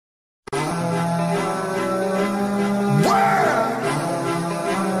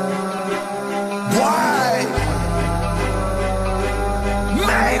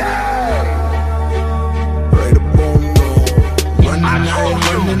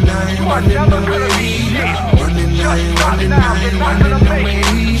running away. Running away, running away, running away.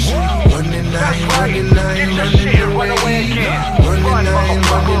 Running away,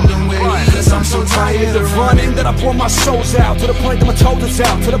 running away. Cause I'm so tired of running that I pour my souls out, to the point that my toes is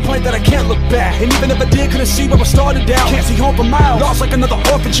out, to the point that I can't look back. And even if I did, couldn't see where I started out. Can't see home for miles, lost like another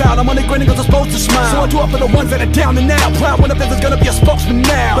orphan child. I'm only grinning cause I'm supposed to smile. So I do it for the ones that are down and out, proud when I think there's gonna be a spokesman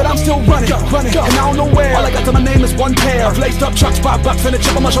now. But I'm still running, and I don't know where. All I got to my name is one pair of laced up trucks, $5 and a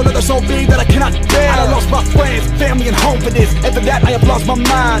chip on my shoulder that's so big that I cannot bear. I lost my friends, family and home for this, and for that I have lost my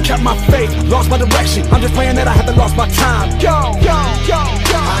mind. Kept my faith, lost my direction. I'm just praying that I haven't lost my time. Go, go, go,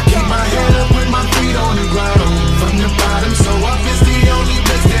 go. I keep my head up with my feet on the ground. From the bottom, so up is the only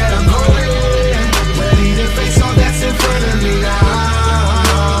place that I'm going. Ready to face all that's in front of me now.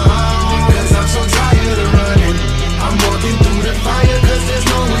 Cause I'm so tired of running. I'm walking through the fire cause there's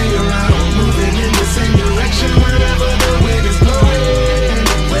no way around. Moving in the same direction wherever the wind is blowing.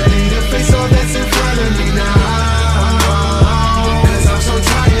 Ready to face all that's in front of me now. Cause I'm so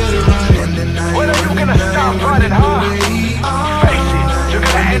tired of running. When are you gonna stop running, huh? Face it, you're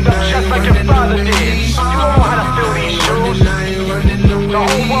gonna end up just like your father did. You don't know how to fill these shoes. The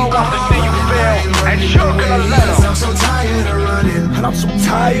whole world wants to see you fail, and you're gonna let them. I'm so tired of running, and I'm so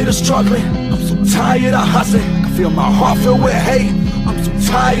tired of struggling. I'm so tired of hustling. I can feel my heart filled with hate. I'm so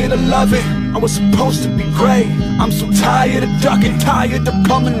tired of loving. I was supposed to be great. I'm so tired of ducking, tired of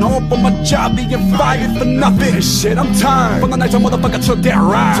coming home from my job being fired for nothing. And shit, I'm tired from the nights a motherfucker took that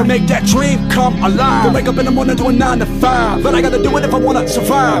ride to make that dream come alive. To wake up in the morning doing 9 to 5, but I gotta do it if I wanna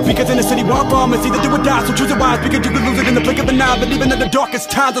survive. Because in the city where I'm from, it's either do or die, so choose it wise. Because you can lose it in the blink of an eye. But even in the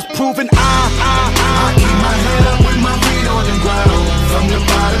darkest times, it's proven I keep my head up with my feet on the ground. From the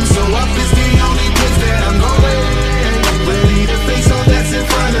bottom, so up is the only place that I'm going. Ready to face all that's in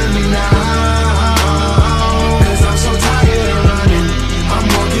front of me now. Cause I'm so tired of running. I'm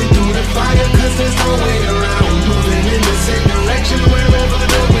walking through the fire cause there's no way around. Moving in the same direction wherever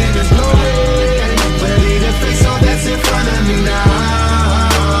the wind is blowing. Ready to face all that's in front of me now.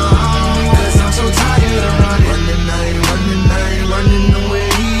 Cause I'm so tired of running. Running, I ain't running, I ain't running away.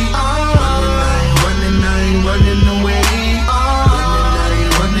 Running, I ain't running away.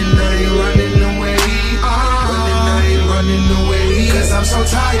 Cause I'm so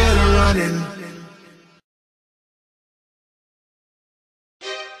tired of running.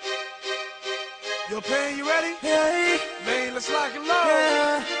 Yo, Pain, you ready? Yeah. Man, let's lock and load.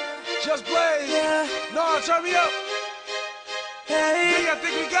 Yeah. Just Blaze. Yeah. No, turn me up. Hey. I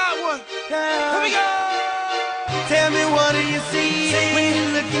think we got one. Yeah. Here we go. Tell me, what do you see when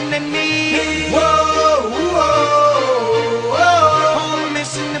you're looking at me? Whoa, whoa, whoa. On a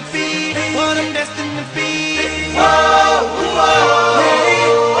mission to be what I'm destined to be. Whoa, whoa. Hey.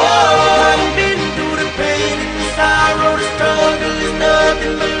 I've been through the pain and the sorrow, the struggle is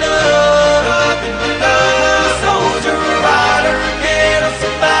nothing but love. I'm a soldier, a rider, again, a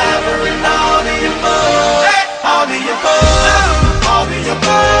survivor, and all the above. All the above. All the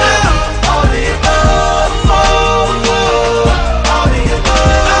above. All the above. All the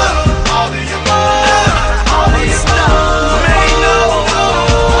above. All the above. All the above. Ain't no.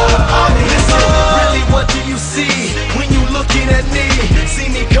 All the above. Really, what do you see when you looking at me? See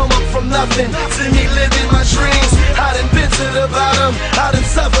me come up from nothing, see me living my dreams. I done been to the bottom, I done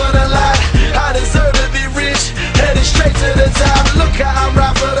suffered a lot. I deserve to be rich, headed straight to the top. Look how I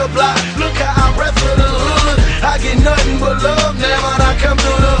ride for the block, look how I rap for the hood. I get nothing but love now when I come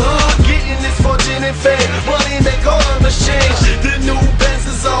through the hood. Getting this fortune and fame, money make all of us change. The new Benz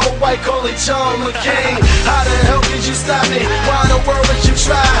is all white, call it John McCain. How the hell could you stop me? Why in the world would you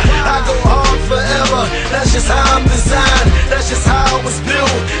try? I go hard forever, that's just how I'm designed. That's just how I was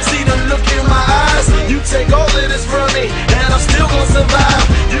built. See the look in my eyes, you take all of this from me, and I'm still gonna survive.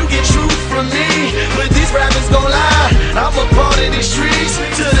 You get truth from me, but these rappers gon' lie. I'm a part of these streets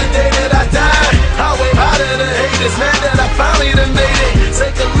to the day that I die. I wave out of the haters, man, that I finally done made it.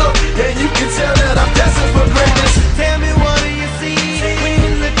 Take a look, and you can tell that I'm destined for greatness. Tell me, what do you see when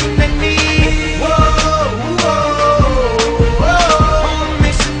you're looking at me? Whoa, whoa, whoa. On a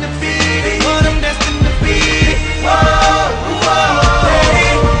mission to be what I'm destined to be. Whoa, whoa.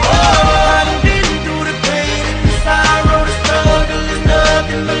 Hey, whoa. I've been through the pain and the sorrow, the struggle is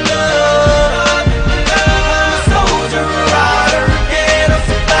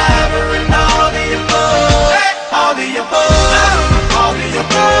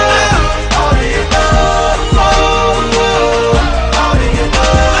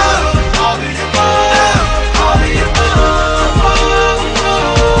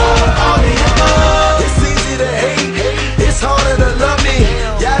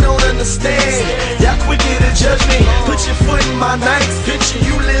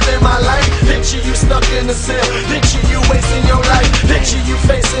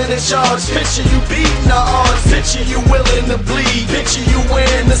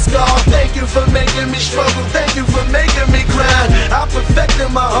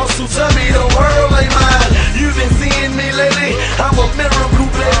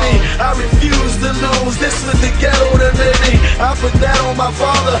my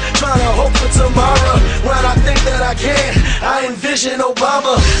father, trying to hope for tomorrow. When I think that I can, I envision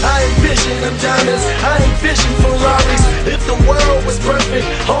Obama, I envision them diamonds, I envision Ferraris. If the world was perfect,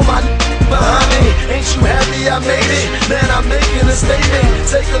 all my behind me, ain't you happy I made it? Man, I'm making a statement.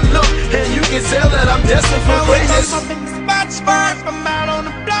 Take a look, and you can tell that I'm destined for greatness. Spots from out on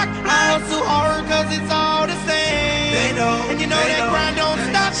the block. I hustle hard cause it's all the same. They know, and you know that grind don't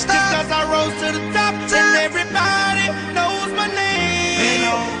stop. Just cause I rose to the top, and everybody knows my name.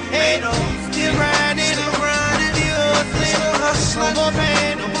 They know, still grinding, still hustling. No more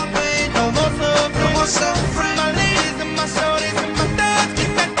pain, no more suffering.